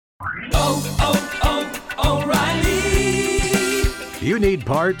O'Reilly. You need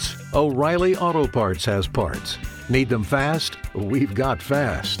parts? O'Reilly Auto Parts has parts. Need them fast? We've got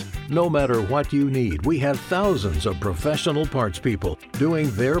fast. No matter what you need, we have thousands of professional parts people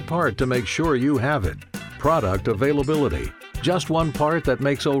doing their part to make sure you have it. Product availability. Just one part that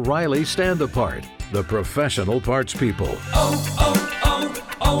makes O'Reilly stand apart. The professional parts people.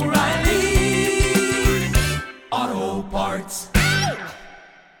 O'Reilly Auto Parts.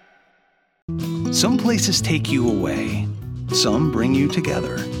 Some places take you away. Some bring you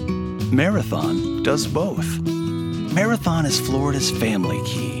together. Marathon does both. Marathon is Florida's family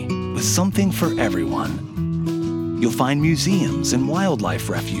key, with something for everyone. You'll find museums and wildlife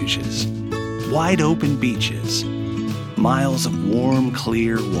refuges, wide open beaches, miles of warm,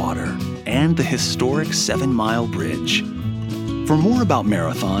 clear water, and the historic 7-mile bridge. For more about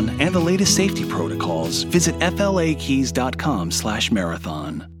Marathon and the latest safety protocols, visit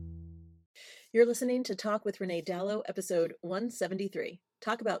flakeys.com/marathon. You're listening to Talk with Renee Dallow, episode 173.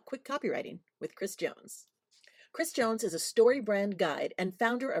 Talk about quick copywriting with Kris Jones. Kris Jones is a story brand guide and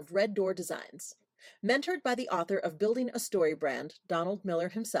founder of Red Door Designs. Mentored by the author of Building a Story Brand, Donald Miller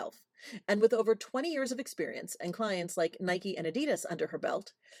himself, and with over 20 years of experience and clients like Nike and Adidas under her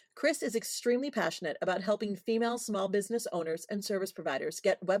belt, Kris is extremely passionate about helping female small business owners and service providers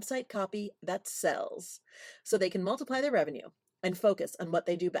get website copy that sells so they can multiply their revenue and focus on what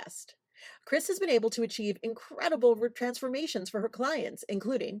they do best. Kris has been able to achieve incredible transformations for her clients,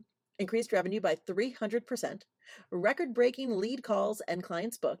 including increased revenue by 300%, record-breaking lead calls and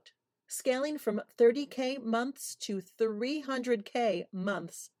clients booked, scaling from 30K months to 300K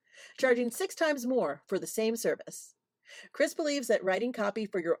months, charging 6 times more for the same service. Kris believes that writing copy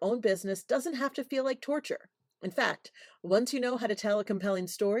for your own business doesn't have to feel like torture. In fact, once you know how to tell a compelling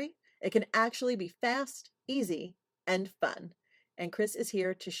story, it can actually be fast, easy, and fun. And Kris is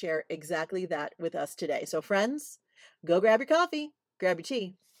here to share exactly that with us today. So friends, go grab your coffee, grab your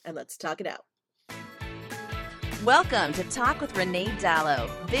tea, and let's talk it out. Welcome to Talk with Renee Dallow,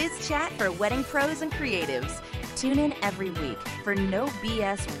 biz chat for wedding pros and creatives. Tune in every week for no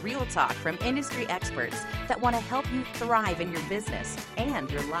BS real talk from industry experts that want to help you thrive in your business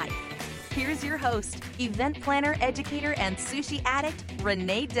and your life. Here's your host, event planner, educator, and sushi addict,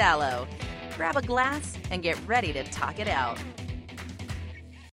 Renee Dallow. Grab a glass and get ready to talk it out.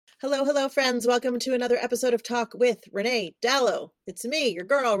 Hello, friends. Welcome to another episode of Talk with Renee Dallow. It's me, your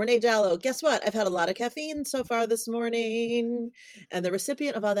girl, Renee Dallow. Guess what? I've had a lot of caffeine so far this morning. And the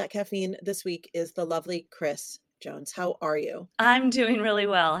recipient of all that caffeine this week is the lovely Kris Jones. How are you? I'm doing really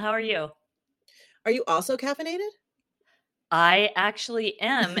well. How are you? Are you also caffeinated? I actually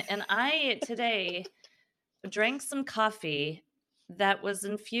am. And I today drank some coffee that was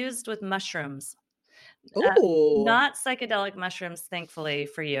infused with mushrooms. Not psychedelic mushrooms, thankfully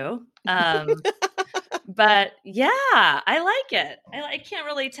for you. But yeah, I like it. I can't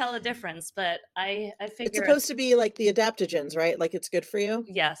really tell the difference, but I figure it's supposed to be like the adaptogens, right? Like it's good for you?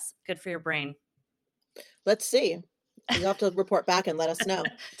 Yes, good for your brain. Let's see. You'll have to report back and let us know.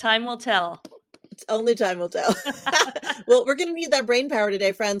 Time will tell. It's only time will tell. Well, we're going to need that brain power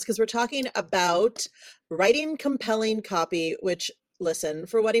today, friends, because we're talking about writing compelling copy, which, listen,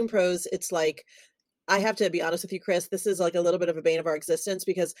 for wedding pros, it's like, I have to be honest with you, Kris, this is like a little bit of a bane of our existence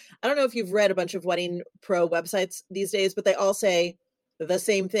because I don't know if you've read a bunch of wedding pro websites these days, but they all say the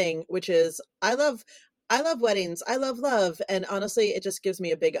same thing, which is, I love weddings. I love love. And honestly, it just gives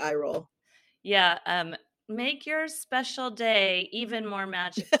me a big eye roll. Yeah. Make your special day even more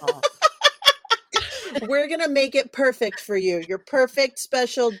magical. We're going to make it perfect for you. Your perfect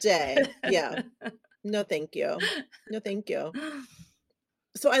special day. Yeah. No, thank you. No, thank you.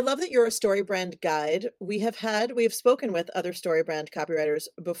 So I love that you're a story brand guide. We have spoken with other story brand copywriters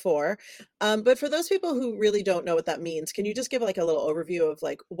before. But for those people who really don't know what that means, can you just give like a little overview of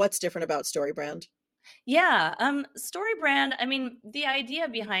like what's different about story brand? Yeah. Story brand. I mean, the idea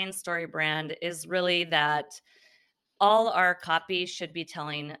behind story brand is really that all our copy should be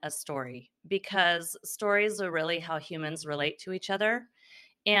telling a story because stories are really how humans relate to each other.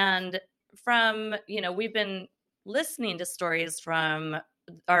 And we've been listening to stories from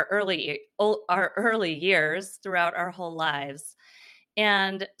our early years throughout our whole lives.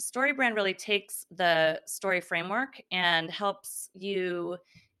 And StoryBrand really takes the story framework and helps you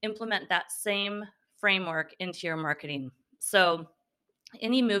implement that same framework into your marketing. So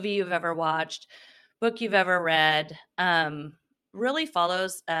any movie you've ever watched, book you've ever read, really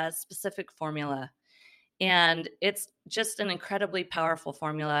follows a specific formula. And it's just an incredibly powerful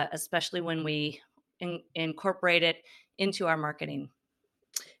formula, especially when we incorporate it into our marketing.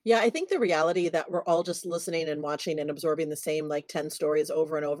 Yeah, I think the reality that we're all just listening and watching and absorbing the same like 10 stories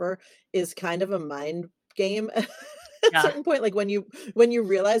over and over is kind of a mind game at a Yeah. certain point. Like when you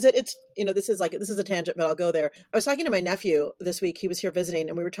realize it, it's this is a tangent, but I'll go there. I was talking to my nephew this week. He was here visiting,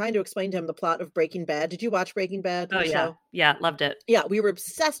 and we were trying to explain to him the plot of Breaking Bad. Did you watch Breaking Bad, Oh the yeah. show? Yeah. Loved it. Yeah, we were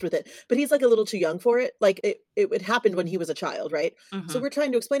obsessed with it, but he's like a little too young for it. Like it happened when he was a child, right? So Hmm. we're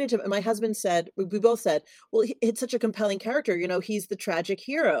trying to explain it to him, and my husband said, we both said, well, it's such a compelling character. He's the tragic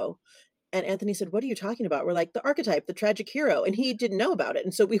hero. And Anthony said, "What are you talking about?" We're like, "The archetype, the tragic hero." And he didn't know about it.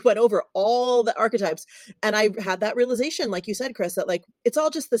 And so we went over all the archetypes. And I had that realization, like you said, Chris, that like it's all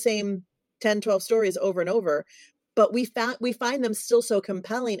just the same 10, 12 stories over and over. But we find them still so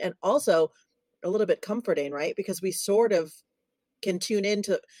compelling and also a little bit comforting, right? Because we sort of can tune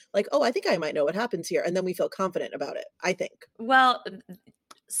into like, oh, I think I might know what happens here. And then we feel confident about it, I think. Well,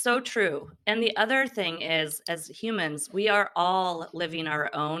 so true. And the other thing is, as humans, we are all living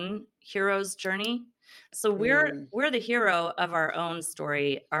our own hero's journey. So Mm, we're the hero of our own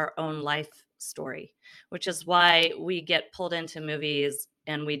story, our own life story, which is why we get pulled into movies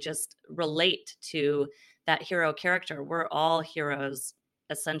and we just relate to that hero character. We're all heroes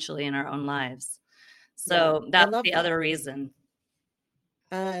essentially in our own lives. yeah, So I that's love the that. other reason.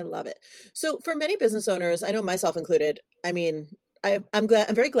 I love it. So for many business owners, I know myself included, I mean, I'm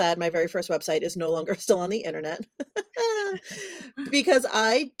very glad my very first website is no longer still on the internet because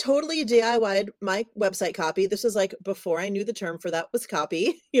I totally DIY'd my website copy. This was like before I knew the term for that was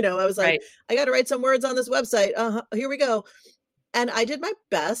copy. I was like, Right. I got to write some words on this website. Here we go. And I did my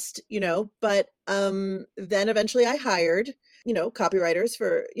best, but then eventually I hired, copywriters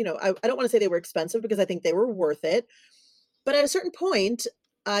for, I don't want to say they were expensive because I think they were worth it. But at a certain point,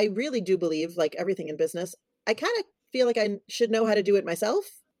 I really do believe, like everything in business, I kind of feel like I should know how to do it myself.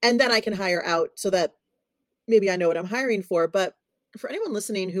 And then I can hire out so that maybe I know what I'm hiring for. But for anyone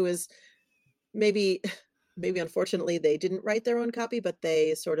listening who is maybe, maybe unfortunately they didn't write their own copy, but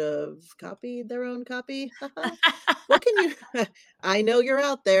they sort of copied their own copy. What can you, I know you're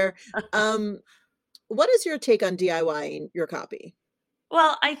out there. Um, what is your take on DIYing your copy?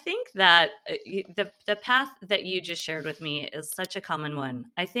 Well, I think that the path that you just shared with me is such a common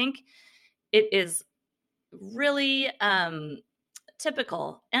one. I think it is really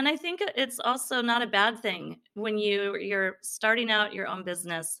typical, and I think it's also not a bad thing when you're starting out your own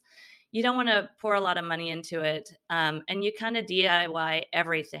business. You don't want to pour a lot of money into it, and you kind of DIY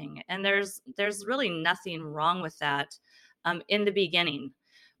everything. And there's really nothing wrong with that in the beginning.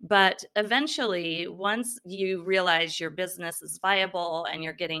 But eventually, once you realize your business is viable and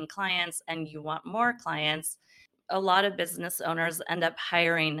you're getting clients and you want more clients, a lot of business owners end up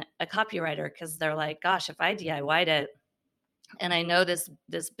hiring a copywriter because they're like, gosh, if I DIY'd it and I know this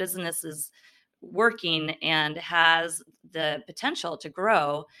business is working and has the potential to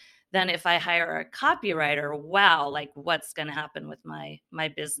grow, then if I hire a copywriter, wow, like what's going to happen with my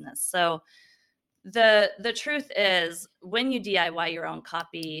business? So the truth is, when you DIY your own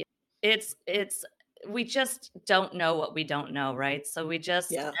copy, it's we just don't know what we don't know, right? So we just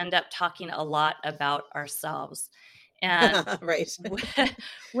Yeah, end up talking a lot about ourselves. And right.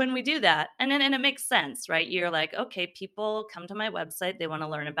 when we do that, and it makes sense, right? You're like, okay, people come to my website, they want to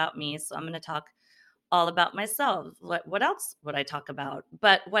learn about me, so I'm going to talk all about myself. What else would I talk about?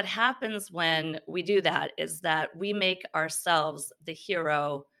 But what happens when we do that is that we make ourselves the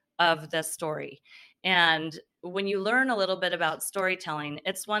hero of the story. And when you learn a little bit about storytelling,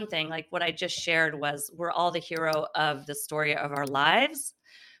 it's one thing, like what I just shared was we're all the hero of the story of our lives.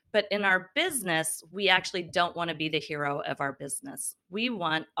 But in our business, we actually don't want to be the hero of our business. We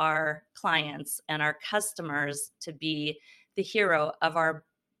want our clients and our customers to be the hero of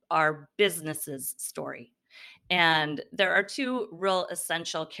our business's story. And there are two real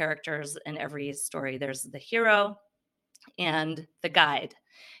essential characters in every story. There's the hero and the guide.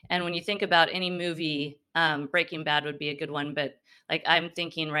 And when you think about any movie, Breaking Bad would be a good one. But like I'm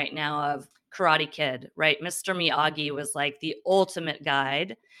thinking right now of Karate Kid, right? Mr. Miyagi was like the ultimate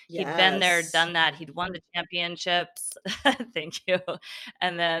guide. He'd been there, Yes. done that. He'd won the championships. Thank you.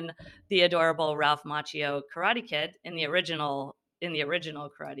 And then the adorable Ralph Macchio Karate Kid in the original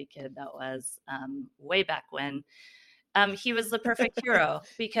Karate Kid that was way back when. He was the perfect hero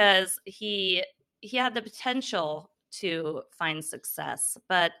because he had the potential to find success,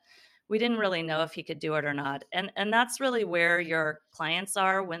 but we didn't really know if he could do it or not. And that's really where your clients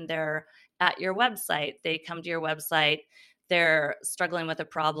are when they're at your website. They come to your website, they're struggling with a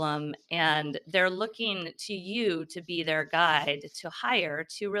problem, and they're looking to you to be their guide to hire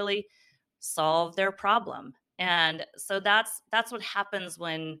to really solve their problem. And so that's what happens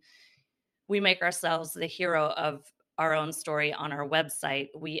when we make ourselves the hero of our own story on our website,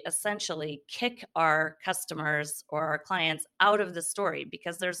 we essentially kick our customers or our clients out of the story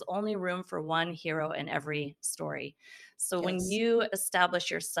because there's only room for one hero in every story. So when Yes. you establish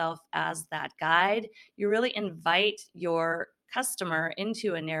yourself as that guide, you really invite your customer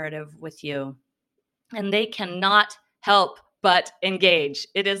into a narrative with you, and they cannot help but engage.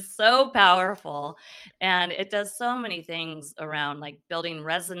 It is so powerful, and it does so many things around like building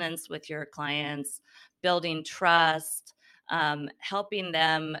resonance with your clients, building trust, helping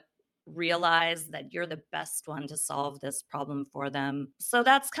them realize that you're the best one to solve this problem for them. So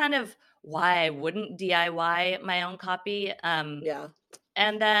that's kind of why I wouldn't DIY my own copy. Yeah.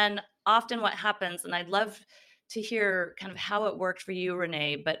 And then often what happens, and I'd love to hear kind of how it worked for you,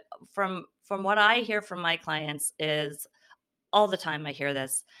 Renee, but from what I hear from my clients is all the time I hear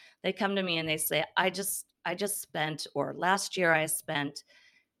this. They come to me and they say, I just spent, or last year I spent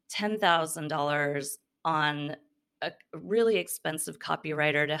 $10,000 on a really expensive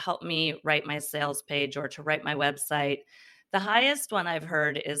copywriter to help me write my sales page or to write my website. The highest one I've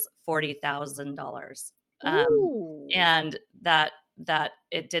heard is $40,000. Ooh. And that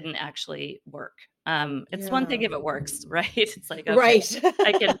it didn't actually work. It's one thing Yeah. if it works, right? It's like, okay, Right.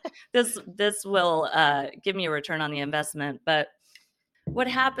 I can, this will give me a return on the investment. But what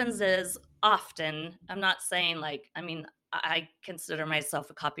happens is often, I'm not saying like, I mean, I consider myself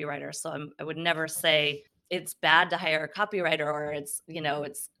a copywriter, so I would never say it's bad to hire a copywriter or it's,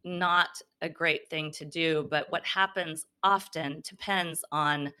 it's not a great thing to do. But what happens often depends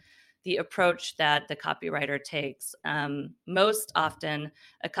on the approach that the copywriter takes. Most often,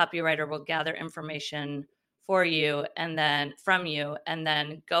 a copywriter will gather information for you and then from you, and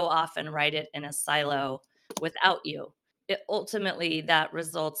then go off and write it in a silo without you. Ultimately, that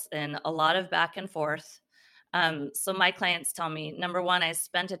results in a lot of back and forth. So my clients tell me, number one, I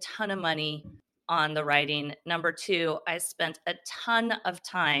spent a ton of money on the writing. Number two, I spent a ton of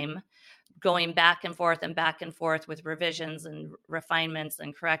time going back and forth with revisions and refinements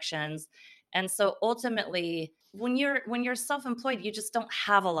and corrections. And so ultimately, when you're self-employed, you just don't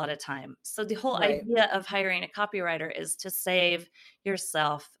have a lot of time. So the whole Right. idea of hiring a copywriter is to save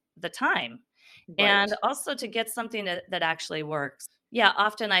yourself the time. Right. And also to get something that actually works. Yeah,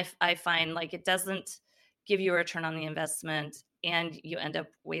 often I find like it doesn't give you a return on the investment and you end up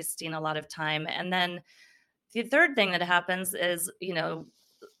wasting a lot of time. And then the third thing that happens is,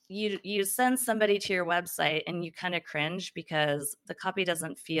 you send somebody to your website and you kind of cringe because the copy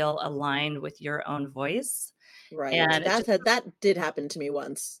doesn't feel aligned with your own voice. Right. And That did happen to me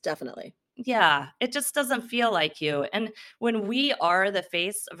once, definitely. yeah, it just doesn't feel like you. And when we are the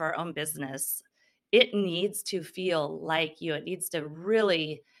face of our own business, it needs to feel like you. It needs to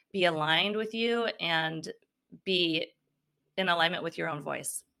really be aligned with you and be in alignment with your own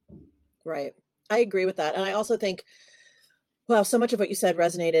voice. Right. I agree with that. And I also think, well, so much of what you said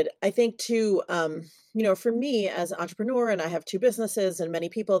resonated. I think too, for me as an entrepreneur, and I have two businesses and many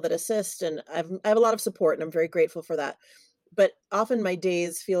people that assist, and I have a lot of support, and I'm very grateful for that. But often my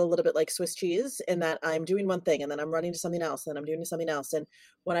days feel a little bit like Swiss cheese in that I'm doing one thing and then I'm running to something else, and I'm doing something else. And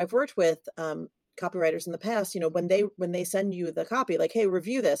when I've worked with copywriters in the past, when they send you the copy, like, hey,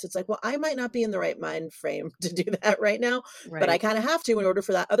 review this, it's like, well, I might not be in the right mind frame to do that right now, but I Right. kind of have to in order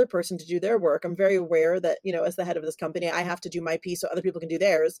for that other person to do their work. I'm very aware that, as the head of this company, I have to do my piece so other people can do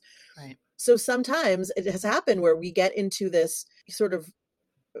theirs. Right. So sometimes it has happened where we get into this sort of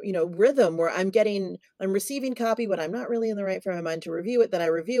rhythm where I'm receiving copy, but I'm not really in the right frame of mind to review it. Then I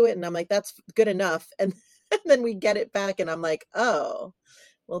review it and I'm like, that's good enough. And then we get it back and I'm like, oh,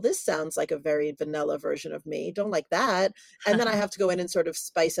 well, this sounds like a very vanilla version of me. Don't like that. And then I have to go in and sort of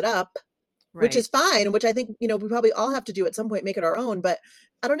spice it up, which Right. is fine, which I think, we probably all have to do at some point, make it our own. But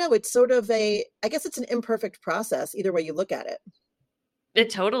I don't know. It's sort of I guess it's an imperfect process, either way you look at it. It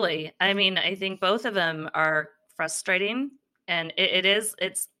totally. I mean, I think both of them are frustrating, and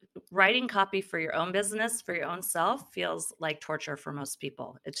it's writing copy for your own business, for your own self feels like torture for most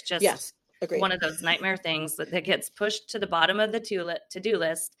people. It's just Yes, agreed. one of those nightmare things that gets pushed to the bottom of the to-do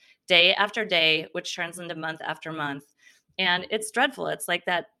list day after day, which turns into month after month. And it's dreadful. It's like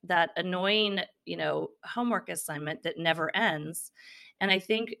that annoying, homework assignment that never ends. And I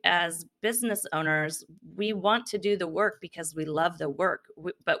think as business owners, we want to do the work because we love the work.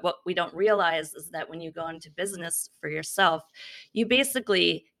 But what we don't realize is that when you go into business for yourself, you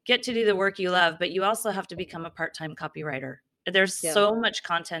basically get to do the work you love, but you also have to become a part-time copywriter. There's so much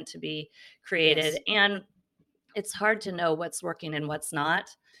content to be created, and it's hard to know what's working and what's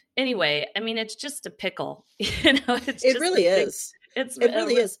not. Anyway, I mean, it's just a pickle. It really is. It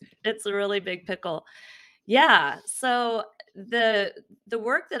really is. It's a really big pickle. Yeah. So the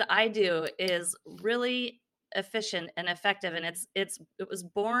work that I do is really efficient and effective. And it was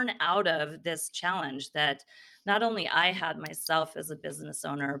born out of this challenge that not only I had myself as a business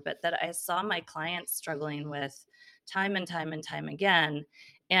owner, but that I saw my clients struggling with time and time and time again.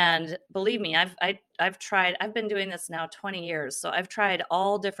 And believe me, I've tried, I've been doing this now 20 years. So I've tried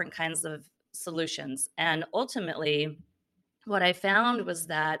all different kinds of solutions. And ultimately, what I found was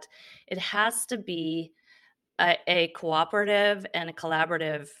that it has to be a cooperative and a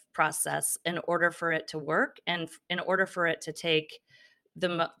collaborative process in order for it to work and in order for it to take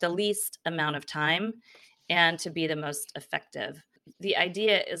the least amount of time and to be the most effective. The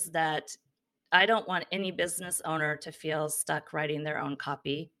idea is that I don't want any business owner to feel stuck writing their own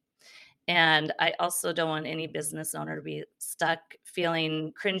copy. And I also don't want any business owner to be stuck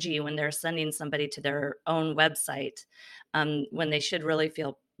feeling cringy when they're sending somebody to their own website, when they should really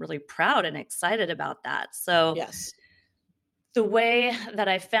feel really proud and excited about that. So Yes. the way that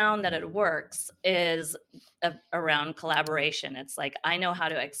I found that it works is around collaboration. It's like, I know how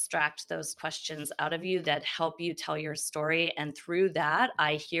to extract those questions out of you that help you tell your story. And through that,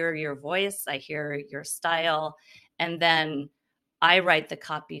 I hear your voice, I hear your style, and then I write the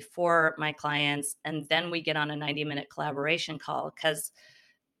copy for my clients. And then we get on a 90-minute collaboration call. Because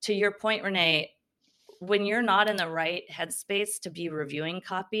to your point, Renee, when you're not in the right headspace to be reviewing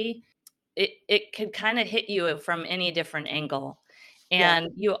copy, it could kind of hit you from any different angle. And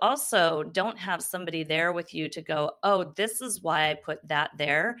you also don't have somebody there with you to go, oh, this is why I put that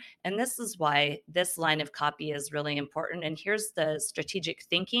there. And this is why this line of copy is really important. And here's the strategic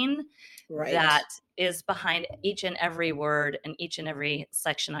thinking that is behind each and every word and each and every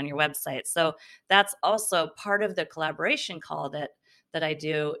section on your website. So that's also part of the collaboration call that I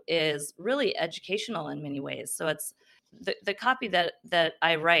do, is really educational in many ways. So it's the copy that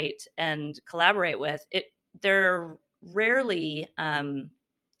I write and collaborate with, they're rarely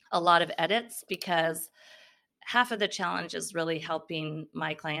a lot of edits, because half of the challenge is really helping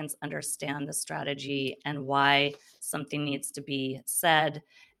my clients understand the strategy and why something needs to be said.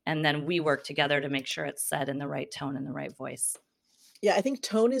 And then we work together to make sure it's said in the right tone and the right voice. Yeah, I think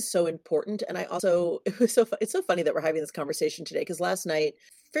tone is so important. And I also, it's so funny that we're having this conversation today, because last night,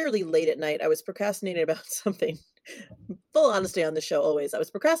 fairly late at night, I was procrastinating about something. Full honesty on the show always. I was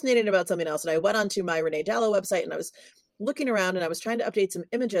procrastinating about something else, and I went onto my Renee Dallo website, and I was looking around, and I was trying to update some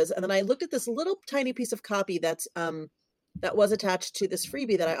images, and then I looked at this little tiny piece of copy that was attached to this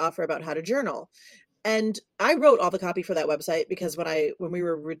freebie that I offer about how to journal. And I wrote all the copy for that website because when we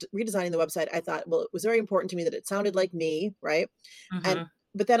were redesigning the website, I thought, well, it was very important to me that it sounded like me, right? Mm-hmm.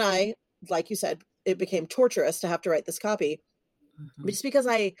 But then like you said, it became torturous to have to write this copy, just because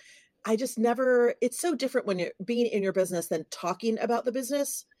I just never, it's so different when you're being in your business than talking about the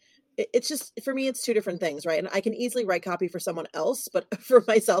business. It's just, for me, it's two different things, right? And I can easily write copy for someone else, but for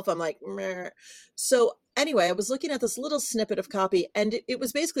myself, I'm like, meh. So anyway, I was looking at this little snippet of copy, and it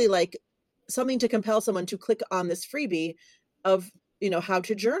was basically like something to compel someone to click on this freebie of, how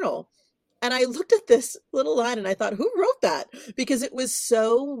to journal. And I looked at this little line and I thought, who wrote that? Because it was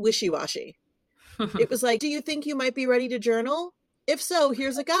so wishy-washy. It was like, do you think you might be ready to journal? If so,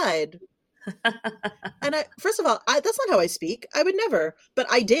 here's a guide. And first of all, that's not how I speak. I would never, but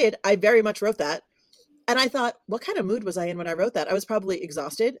I did. I very much wrote that. And I thought, what kind of mood was I in when I wrote that? I was probably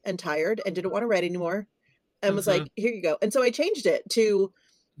exhausted and tired and didn't want to write anymore, and was like, here you go. And so I changed it to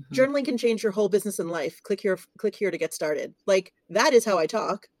journaling can change your whole business and life. Click here to get started. Like, that is how I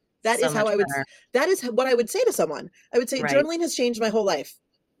talk. That is how I would, that is what I would say to someone. I would say, journaling has changed my whole life.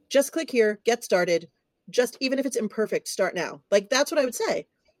 Just click here, get started. Just, even if it's imperfect, start now. Like, that's what I would say.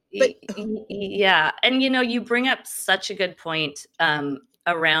 But yeah. And, you bring up such a good point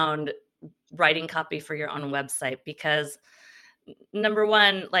around writing copy for your own website, because number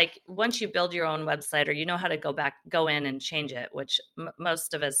one, like, once you build your own website, or how to go in and change it, which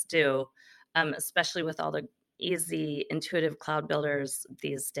most of us do, especially with all the easy, intuitive cloud builders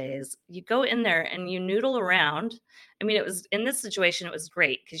these days, you go in there and you noodle around. I mean, it was, in this situation, it was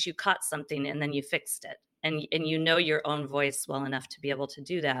great because you caught something and then you fixed it. And your own voice well enough to be able to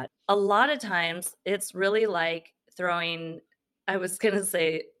do that. A lot of times it's really like throwing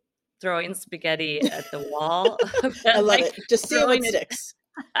spaghetti at the wall. I love like it. Just see what sticks.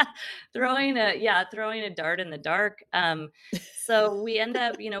 Throwing a dart in the dark. So we end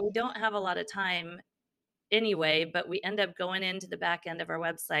up, we don't have a lot of time anyway, but we end up going into the back end of our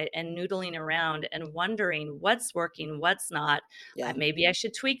website and noodling around and wondering what's working, what's not. Yeah. Maybe I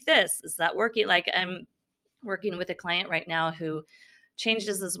should tweak this. Is that working? Like, I'm working with a client right now who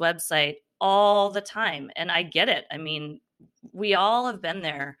changes his website all the time. And I get it. I mean, we all have been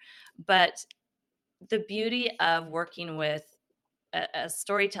there, but the beauty of working with a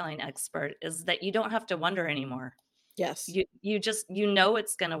storytelling expert is that you don't have to wonder anymore. Yes. You just, you know,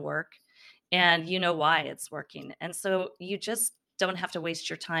 it's going to work, and you know why it's working. And so you just don't have to waste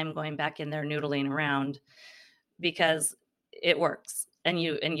your time going back in there noodling around, because it works, and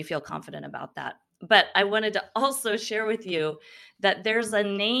you feel confident about that. But I wanted to also share with you that there's a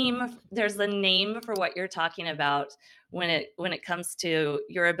name for what you're talking about when it comes to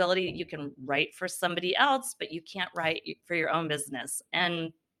your ability. You can write for somebody else, but you can't write for your own business.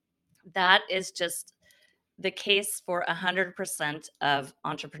 And that is just the case for 100% of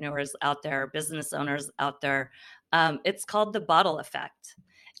entrepreneurs out there, business owners out there. It's called the bottle effect.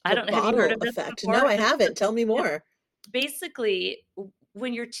 I The don't know. Have you heard bottle of this effect. No, before? I haven't. Tell me It's more. basically,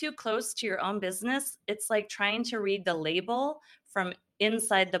 when you're too close to your own business, it's like trying to read the label from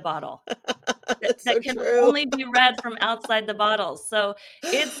inside the bottle. That's so That can true. only be read from outside the bottle. So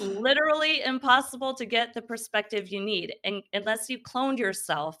it's literally impossible to get the perspective you need, and unless you cloned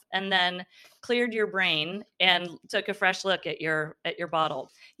yourself and then cleared your brain and took a fresh look at your bottle.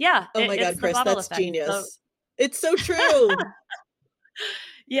 Yeah, Oh my God, it's the Kris, bottle that's effect. So genius. It's so true.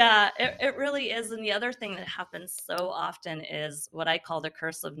 yeah, it really is. And the other thing that happens so often is what I call the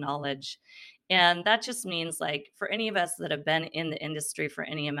curse of knowledge. And that just means, like, for any of us that have been in the industry for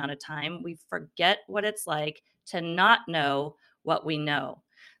any amount of time, we forget what it's like to not know what we know.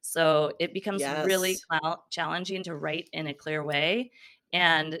 So it becomes really Yes. challenging to write in a clear way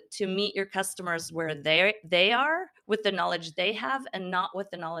and to meet your customers where they are with the knowledge they have, and not with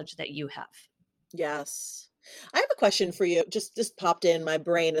the knowledge that you have. Yes. I have a question for you. Just popped in my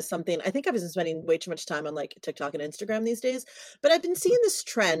brain as something. I think I've been spending way too much time on like TikTok and Instagram these days, but I've been seeing this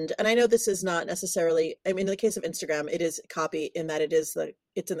trend, and I know this is not necessarily, I mean, in the case of Instagram, it is copy in that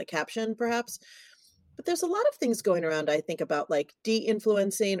it's in the caption perhaps. But there's a lot of things going around, I think, about like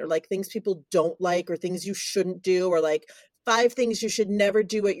de-influencing, or like things people don't like, or things you shouldn't do, or like 5 things you should never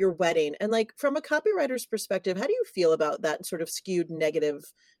do at your wedding. And like from a copywriter's perspective, how do you feel about that sort of skewed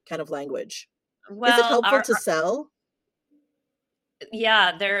negative kind of language? Is it Well, helpful to sell?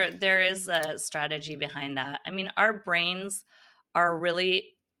 yeah, there is a strategy behind that. I mean, our brains are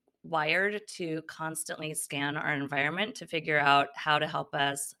really wired to constantly scan our environment to figure out how to help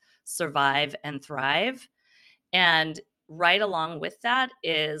us survive and thrive. And right along with that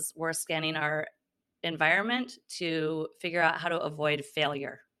is we're scanning our environment to figure out how to avoid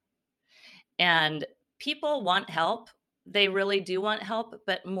failure. And people want help. They really do want help,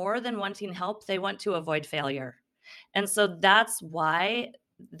 but more than wanting help, they want to avoid failure. And so that's why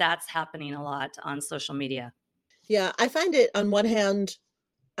that's happening a lot on social media. Yeah, I find it on one hand,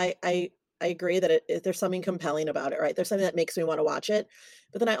 I agree that there's something compelling about it, right? There's something that makes me want to watch it.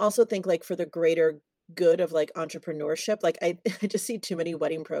 But then I also think like for the greater good of like entrepreneurship, like I just see too many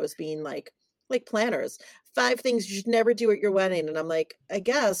wedding pros being like planners. 5 things you should never do at your wedding. And I'm like, I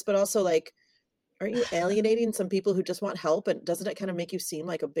guess, but also like, aren't you alienating some people who just want help? And doesn't it kind of make you seem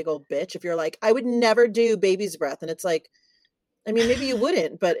like a big old bitch if you're like, I would never do baby's breath? And it's like, I mean, maybe you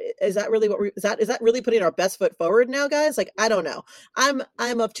wouldn't, but is that really is that really putting our best foot forward now, guys? Like, I don't know.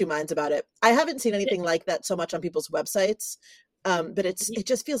 I'm of two minds about it. I haven't seen anything like that so much on people's websites. But it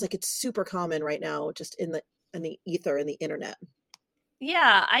just feels like it's super common right now, just in the ether and the internet.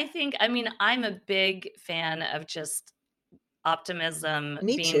 Yeah, I mean, I'm a big fan of just optimism,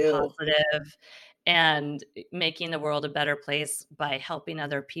 Me being too. positive, and making the world a better place by helping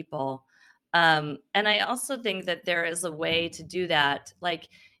other people. And I also think that there is a way to do that. Like,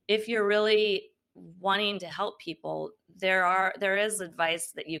 if you're really wanting to help people, there is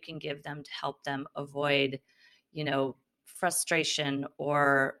advice that you can give them to help them avoid, frustration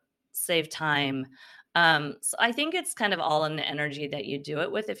or save time. So I think it's kind of all in the energy that you do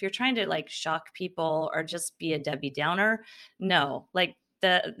it with. If you're trying to like shock people or just be a Debbie Downer, no, like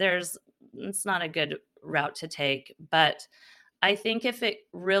it's not a good route to take. But I think if it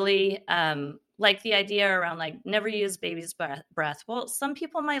really, like the idea around like never use baby's breath. Well, some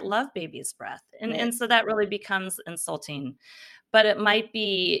people might love baby's breath. And, Right. and so that really becomes insulting. But it might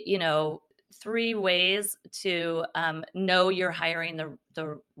be, 3 ways to know you're hiring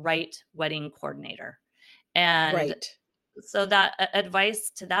the right wedding coordinator. And Right. so that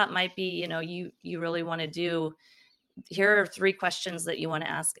advice to that might be, you really want to do, here are 3 questions that you want to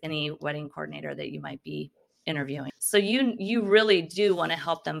ask any wedding coordinator that you might be interviewing. So you really do want to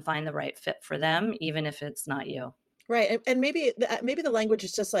help them find the right fit for them, even if it's not you. Right. And maybe the language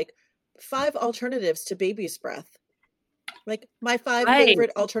is just like 5 alternatives to baby's breath. Like my 5 Right.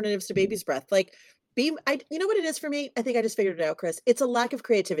 favorite alternatives to baby's breath. Like you know what it is for me? I think I just figured it out, Kris. It's a lack of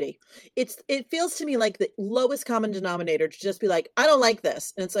creativity. It feels to me like the lowest common denominator to just be like, I don't like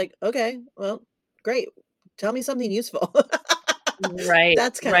this. And it's like, okay, well, great. Tell me something useful. Right,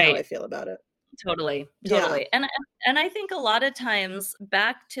 That's kind of how I right. feel about it. Totally, Yeah. totally. And I think a lot of times,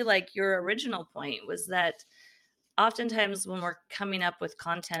 back to like your original point, was that oftentimes when we're coming up with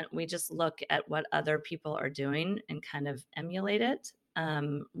content, we just look at what other people are doing and kind of emulate it,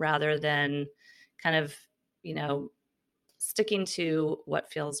 rather than kind of, you know, sticking to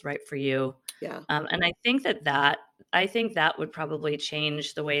what feels right for you. Yeah. And I think that would probably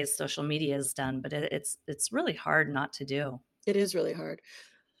change the way social media is done, but it's really hard not to do. It is really hard.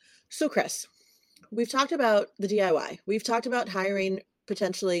 So, Kris, we've talked about the DIY. We've talked about hiring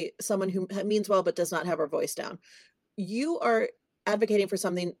potentially someone who means well but does not have our voice down. You are advocating for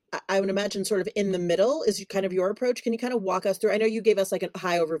something, I would imagine, sort of in the middle is kind of your approach. Can you kind of walk us through? I know you gave us like a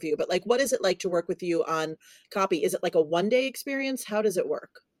high overview, but like, what is it like to work with you on copy? Is it like a one-day experience? How does it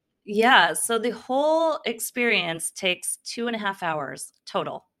work? Yeah. So the whole experience takes 2.5 hours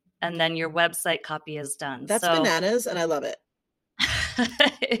total. And then your website copy is done. That's So bananas, and I love it.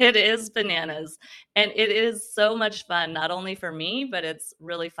 it is bananas. And it is so much fun, not only for me, but it's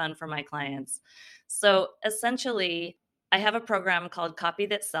really fun for my clients. So essentially, I have a program called Copy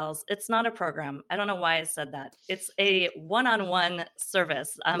That Sells. It's not a program. I don't know why I said that. It's a one-on-one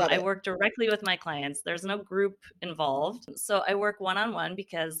service. Love I it. work directly with my clients. There's no group involved. So I work one-on-one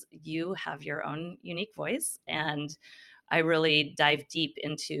because you have your own unique voice, and I really dive deep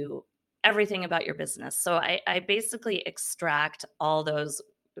into everything about your business. So I basically extract all those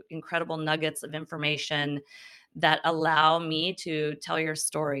incredible nuggets of information that allow me to tell your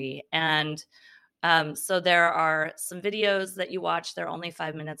story. And so there are some videos that you watch. They're only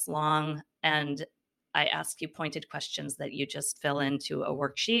 5 minutes long. And I ask you pointed questions that you just fill into a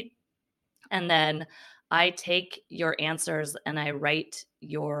worksheet. And then I take your answers and I write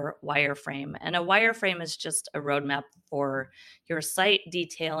your wireframe. And a wireframe is just a roadmap for your site,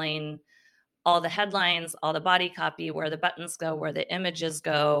 detailing all the headlines, all the body copy, where the buttons go, where the images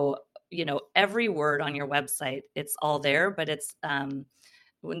go, every word on your website. It's all there, but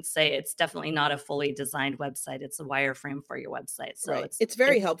wouldn't say it's definitely not a fully designed website. It's a wireframe for your website. So Right. It's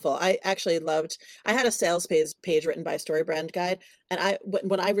very helpful. I actually I had a sales page written by Story Brand Guide. And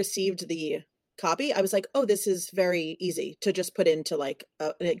when I received the copy, I was like, oh, this is very easy to just put into like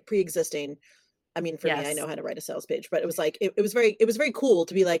a pre-existing. I mean, for me, I yes. know how to write a sales page, but it was like, it was very cool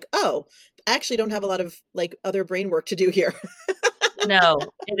to be like, oh, I actually don't have a lot of like other brain work to do here. No,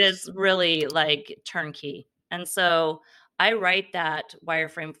 it is really like turnkey. And so I write that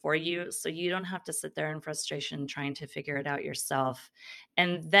wireframe for you so you don't have to sit there in frustration trying to figure it out yourself.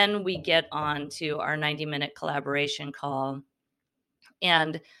 And then we get on to our 90-minute collaboration call.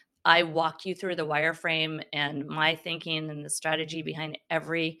 And I walk you through the wireframe and my thinking and the strategy behind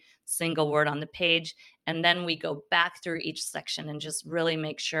every single word on the page. And then we go back through each section and just really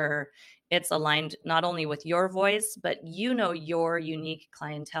make sure it's aligned not only with your voice, but your unique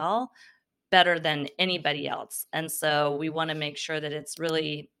clientele better than anybody else. And so we want to make sure that it's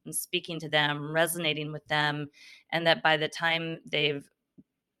really speaking to them, resonating with them, and that by the time they've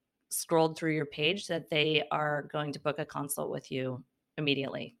scrolled through your page, that they are going to book a consult with you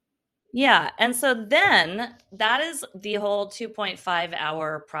immediately. Yeah. And so then that is the whole 2.5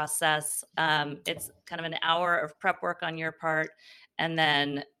 hour process. It's kind of an hour of prep work on your part, and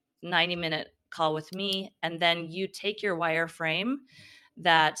then 90-minute call with me. And then you take your wireframe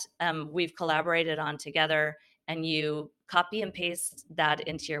that we've collaborated on together, and you copy and paste that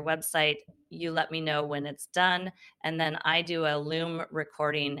into your website. You let me know when it's done. And then I do a Loom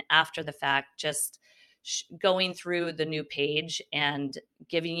recording after the fact, just going through the new page and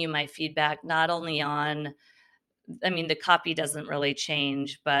giving you my feedback, not only on, the copy doesn't really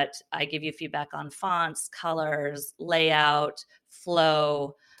change, but I give you feedback on fonts, colors, layout,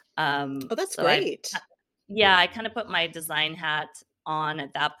 flow. Oh, that's So great. I kind of put my design hat on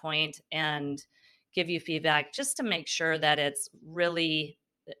at that point and give you feedback just to make sure that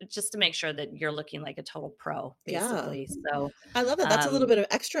you're looking like a total pro, Yeah. basically. So, I love it. That's a little bit of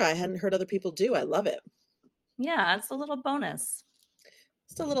extra I hadn't heard other people do. I love it. yeah, it's a little bonus.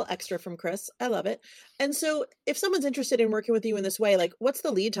 Just a little extra from Kris. I love it. And so if someone's interested in working with you in this way, like what's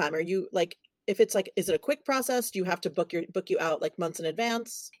the lead time? Are you like, if it's like, is it a quick process? Do you have to book you out like months in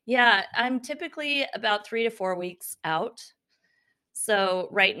advance? Yeah, I'm typically about 3 to 4 weeks out. So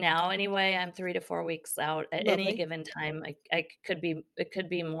right now, anyway, I'm 3 to 4 weeks out at any Lovely. given time. It could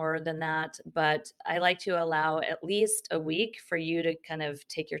be more than that, but I like to allow at least a week for you to kind of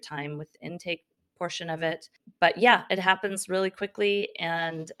take your time with the intake portion of it. But yeah, it happens really quickly,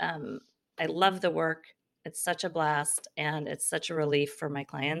 and I love the work. It's such a blast, and it's such a relief for my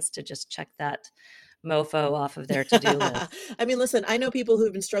clients to just check that mofo off of their to-do list. I mean, listen, I know people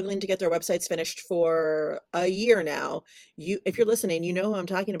who've been struggling to get their websites finished for a year now. If you're listening, you know who I'm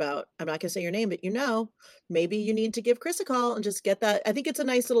talking about. I'm not going to say your name, but maybe you need to give Kris a call and just get that. I think it's a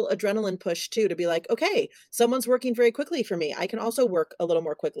nice little adrenaline push too, to be like, okay, someone's working very quickly for me. I can also work a little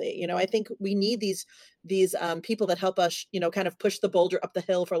more quickly. I think we need these people that help us, kind of push the boulder up the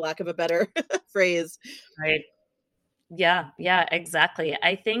hill, for lack of a better phrase. Right. Yeah, exactly.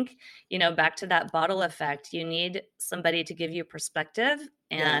 I think, back to that bottle effect, you need somebody to give you perspective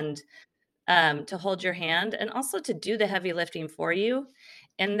and to hold your hand, and also to do the heavy lifting for you.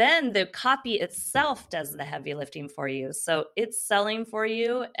 And then the copy itself does the heavy lifting for you. So it's selling for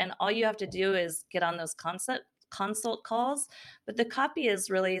you, and all you have to do is get on those consult calls. But the copy is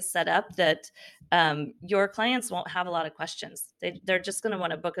really set up that your clients won't have a lot of questions. They're just going to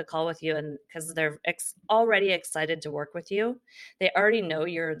want to book a call with you, and because they're already excited to work with you. They already know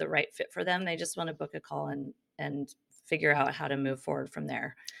you're the right fit for them. They just want to book a call and figure out how to move forward from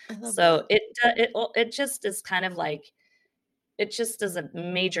there. So it just is kind of like, it just is a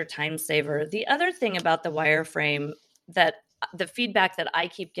major time saver. The other thing about the wireframe, that the feedback that I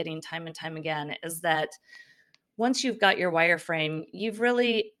keep getting time and time again, is that once you've got your wireframe, you've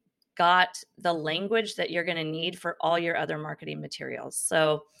really got the language that you're going to need for all your other marketing materials.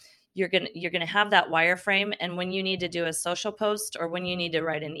 So you're going to have that wireframe, and when you need to do a social post, or when you need to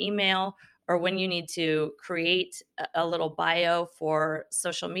write an email, or when you need to create a little bio for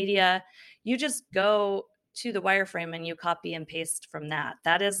social media, you just go to the wireframe and you copy and paste from that.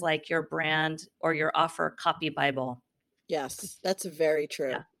 That is like your brand or your offer copy Bible. Yes, that's very true.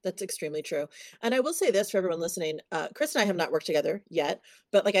 Yeah. That's extremely true. And I will say this for everyone listening, Kris and I have not worked together yet,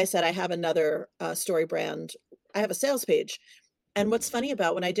 but like I said, I have another story brand. I have a sales page. And what's funny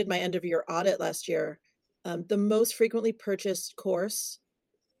about when I did my end of year audit last year, the most frequently purchased course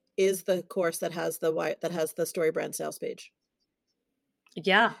is the course that has the story brand sales page.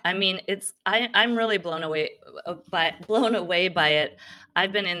 Yeah, I mean, I'm really blown away by it.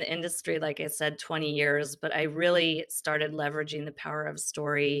 I've been in the industry, like I said, 20 years, but I really started leveraging the power of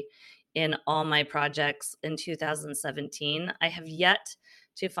story in all my projects in 2017. I have yet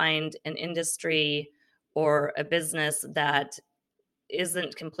to find an industry or a business that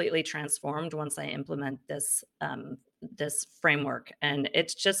isn't completely transformed once I implement this framework. And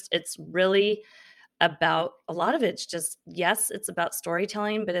it's really about, a lot of it's just, yes, it's about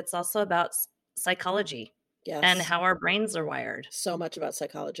storytelling, but it's also about psychology. Yes. And how our brains are wired. So much about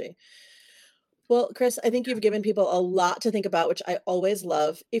psychology. Well, Kris, I think you've given people a lot to think about, which I always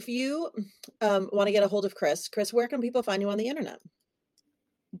love. If you want to get a hold of Kris, where can people find you on the internet?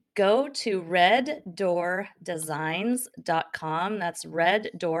 Go to reddoordesigns.com. That's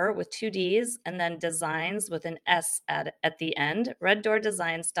Red Door with 2 D's, and then designs with an S at the end,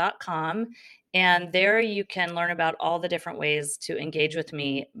 reddoordesigns.com. And there you can learn about all the different ways to engage with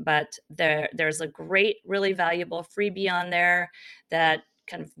me. But there's a great, really valuable freebie on there that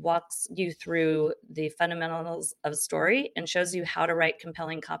kind of walks you through the fundamentals of story and shows you how to write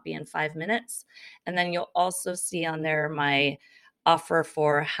compelling copy in 5 minutes. And then you'll also see on there my offer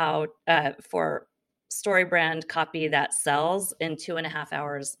for for story brand copy that sells in 2.5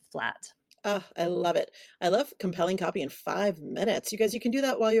 hours flat. Oh, I love it. I love compelling copy in 5 minutes. You guys, you can do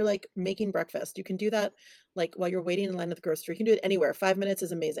that while you're like making breakfast. You can do that like while you're waiting in line at the grocery. You can do it anywhere. 5 minutes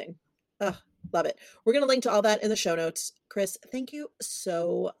is amazing. Oh, love it. We're going to link to all that in the show notes. Kris, thank you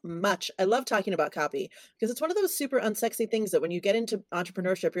so much. I love talking about copy because it's one of those super unsexy things that when you get into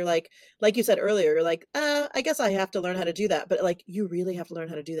entrepreneurship, you're like you said earlier, you're like, I guess I have to learn how to do that. But like, you really have to learn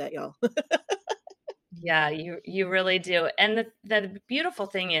how to do that, y'all. Yeah, you really do. And the beautiful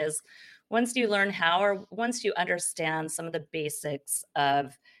thing is, once you learn how, or once you understand some of the basics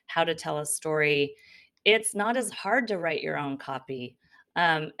of how to tell a story, it's not as hard to write your own copy.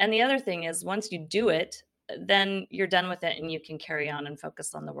 And the other thing is, once you do it, then you're done with it and you can carry on and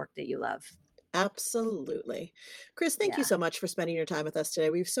focus on the work that you love. Absolutely. Kris, thank you so much for spending your time with us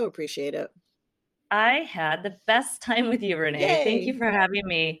today. We so appreciate it. I had the best time with you, Renee. Yay. Thank you for having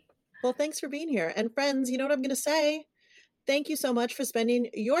me. Well, thanks for being here. And friends, you know what I'm going to say? Thank you so much for spending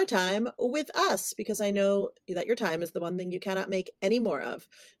your time with us, because I know that your time is the one thing you cannot make any more of.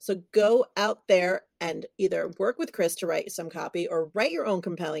 So go out there and either work with Kris to write some copy or write your own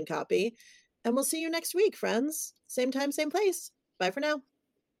compelling copy. And we'll see you next week, friends. Same time, same place. Bye for now.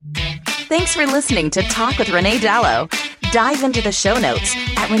 Thanks for listening to Talk with Renee Dallow. Dive into the show notes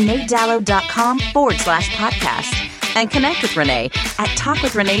at reneedallow.com/podcast and connect with Renee at Talk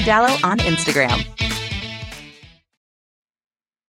with Renee Dallow on Instagram.